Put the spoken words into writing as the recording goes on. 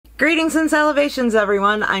Greetings and salivations,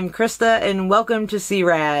 everyone. I'm Krista and welcome to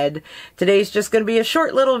TOTALLY. Today's just going to be a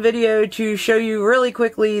short little video to show you really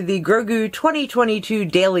quickly the Grogu 2022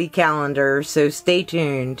 daily calendar, so stay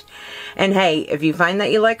tuned. And hey, if you find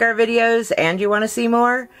that you like our videos and you want to see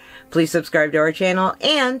more, please subscribe to our channel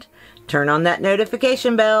and turn on that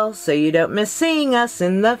notification bell so you don't miss seeing us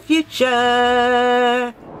in the future.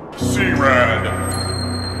 TOTALLY.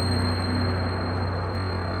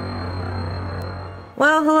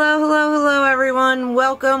 Well, hello everyone.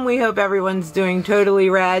 Welcome. We hope everyone's doing totally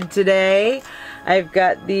rad today. I've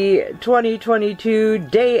got the 2022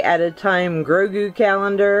 day at a time Grogu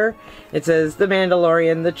calendar. It says The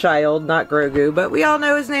Mandalorian, the child, not Grogu, but we all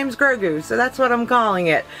know his name's Grogu, so that's what I'm calling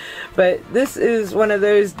it. But this is one of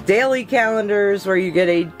those daily calendars where you get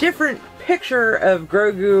a different picture of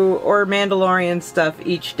Grogu or Mandalorian stuff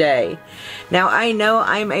each day. Now I know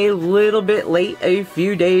I'm a little bit late, a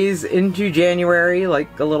few days into January,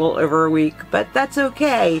 like a little over a week, but that's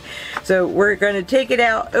okay. So we're going to take it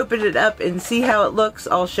out, open it up, and see how it looks.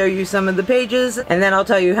 I'll show you some of the pages, and then I'll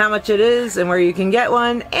tell you how much it is and where you can get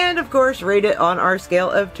one, and of course rate it on our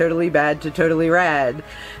scale of totally bad to totally rad.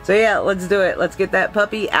 So yeah, let's do it. Let's get that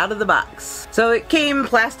puppy out of the box. So it came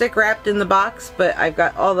plastic wrapped in the box, but I've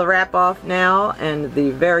got all the wrap off now and the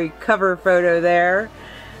very cover photo there.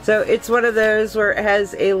 So it's one of those where it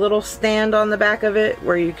has a little stand on the back of it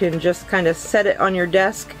where you can just kind of set it on your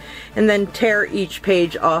desk and then tear each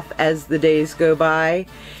page off as the days go by.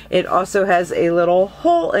 It also has a little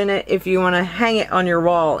hole in it if you want to hang it on your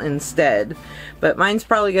wall instead. But mine's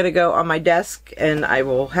probably going to go on my desk, and I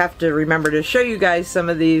will have to remember to show you guys some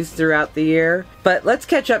of these throughout the year. But let's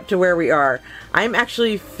catch up to where we are. I'm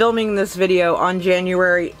actually filming this video on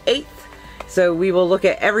January 8th. So we will look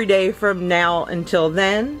at every day from now until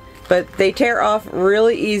then. But they tear off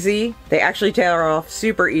really easy. They actually tear off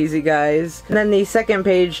super easy, guys. And then the second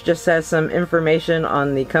page just has some information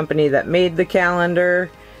on the company that made the calendar.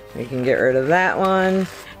 We can get rid of that one.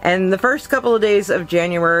 And the first couple of days of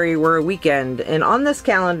January were a weekend. And on this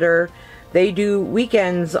calendar, they do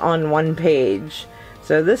weekends on one page.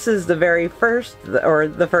 So this is the very first, or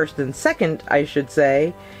the first and second, I should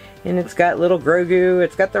say. And it's got little Grogu,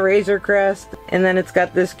 it's got the Razor Crest, and then it's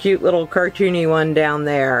got this cute little cartoony one down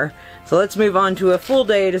there. So let's move on to a full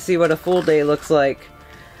day to see what a full day looks like.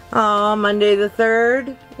 Aw, Monday the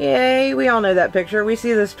 3rd. Yay, we all know that picture. We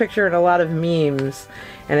see this picture in a lot of memes.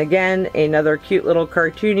 And again, another cute little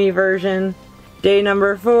cartoony version. Day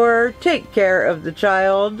number 4, take care of the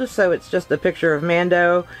child. So it's just a picture of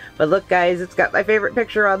Mando. But look guys, it's got my favorite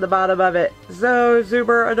picture on the bottom of it. So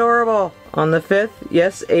super adorable. On the 5th,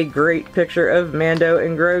 yes, a great picture of Mando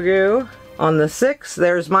and Grogu. On the 6th,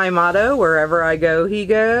 there's my motto, wherever I go, he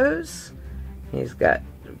goes. He's got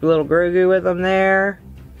little Grogu with him there.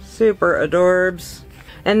 Super adorbs.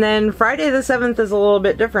 And then Friday the 7th is a little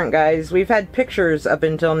bit different, guys. We've had pictures up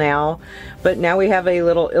until now, but now we have a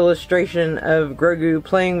little illustration of Grogu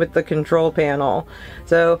playing with the control panel.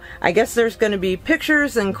 So I guess there's going to be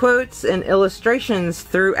pictures and quotes and illustrations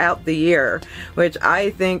throughout the year, which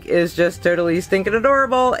I think is just totally stinking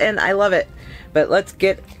adorable, and I love it. But let's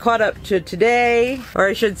get caught up to today, or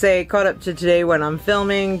I should say caught up to today when I'm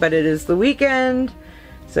filming, but it is the weekend.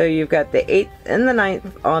 So you've got the 8th and the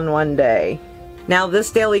 9th on one day. Now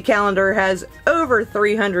this daily calendar has over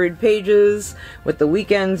 300 pages, with the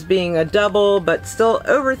weekends being a double, but still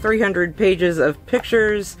over 300 pages of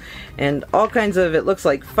pictures and all kinds of, it looks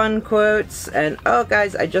like, fun quotes. And oh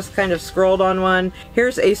guys, I just kind of scrolled on one.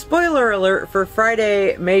 Here's a spoiler alert for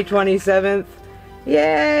Friday, May 27th.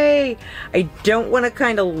 Yay! I don't want to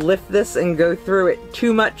kind of lift this and go through it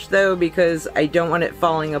too much though, because I don't want it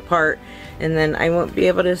falling apart and then I won't be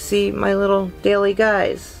able to see my little daily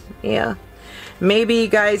guys. Yeah. Maybe,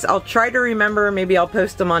 guys, I'll try to remember, maybe I'll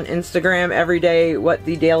post them on Instagram every day what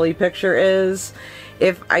the daily picture is.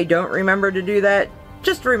 If I don't remember to do that,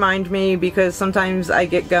 just remind me, because sometimes I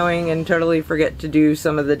get going and totally forget to do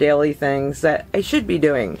some of the daily things that I should be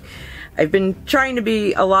doing. I've been trying to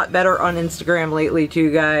be a lot better on Instagram lately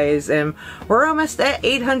too, guys, and we're almost at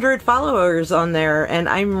 800 followers on there, and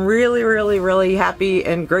I'm really happy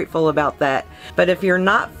and grateful about that. But if you're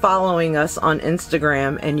not following us on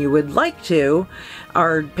Instagram and you would like to,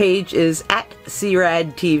 our page is at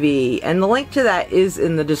 @CRADTV, and the link to that is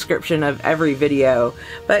in the description of every video.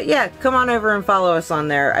 But yeah, come on over and follow us on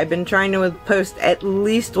there. I've been trying to post at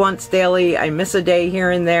least once daily. I miss a day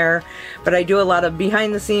here and there, but I do a lot of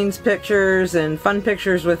behind the scenes pictures and fun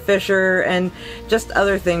pictures with Fisher and just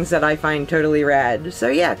other things that I find totally rad. So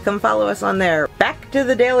yeah, come follow us on there. Back to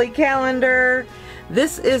the daily calendar.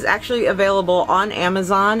 This is actually available on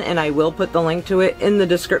Amazon, and I will put the link to it in the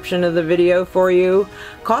description of the video for you.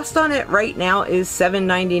 Cost on it right now is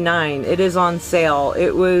 $7.99. It is on sale.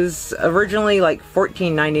 It was originally like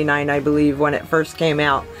 $14.99, I believe, when it first came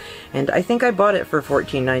out. And I think I bought it for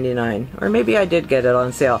 $14.99. Or maybe I did get it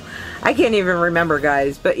on sale. I can't even remember,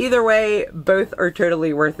 guys. But either way, both are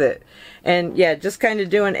totally worth it. And yeah, just kind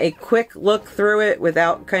of doing a quick look through it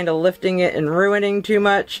without kind of lifting it and ruining too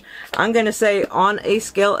much. I'm going to say on a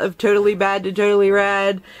scale of totally bad to totally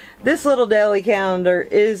rad, this little daily calendar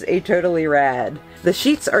is a totally rad. The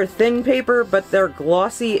sheets are thin paper, but they're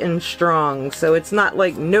glossy and strong. So it's not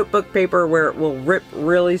like notebook paper where it will rip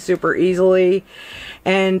really super easily.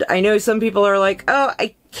 And I know some people are like, oh,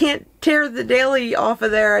 I can't tear the daily off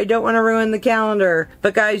of there. I don't want to ruin the calendar.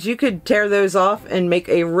 But guys, you could tear those off and make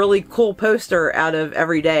a really cool poster out of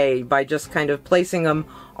every day by just kind of placing them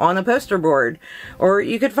on a poster board. Or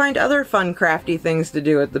you could find other fun crafty things to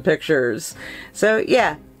do with the pictures. So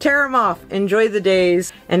yeah, tear them off, enjoy the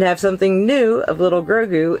days, and have something new of little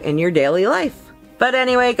Grogu in your daily life. But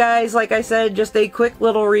anyway, guys, like I said, just a quick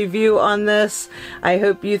little review on this. I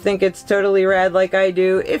hope you think it's totally rad like I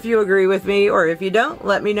do. If you agree with me, or if you don't,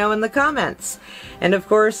 let me know in the comments. And of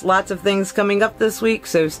course, lots of things coming up this week,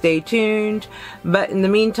 so stay tuned. But in the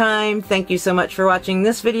meantime, thank you so much for watching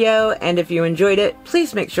this video, and if you enjoyed it,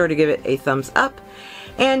 please make sure to give it a thumbs up.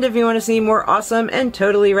 And if you want to see more awesome and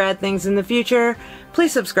totally rad things in the future,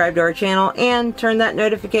 please subscribe to our channel and turn that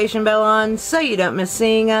notification bell on so you don't miss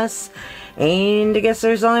seeing us. And I guess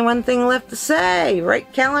there's only one thing left to say,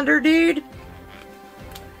 right, calendar dude?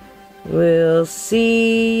 We'll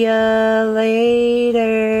see ya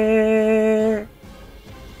later.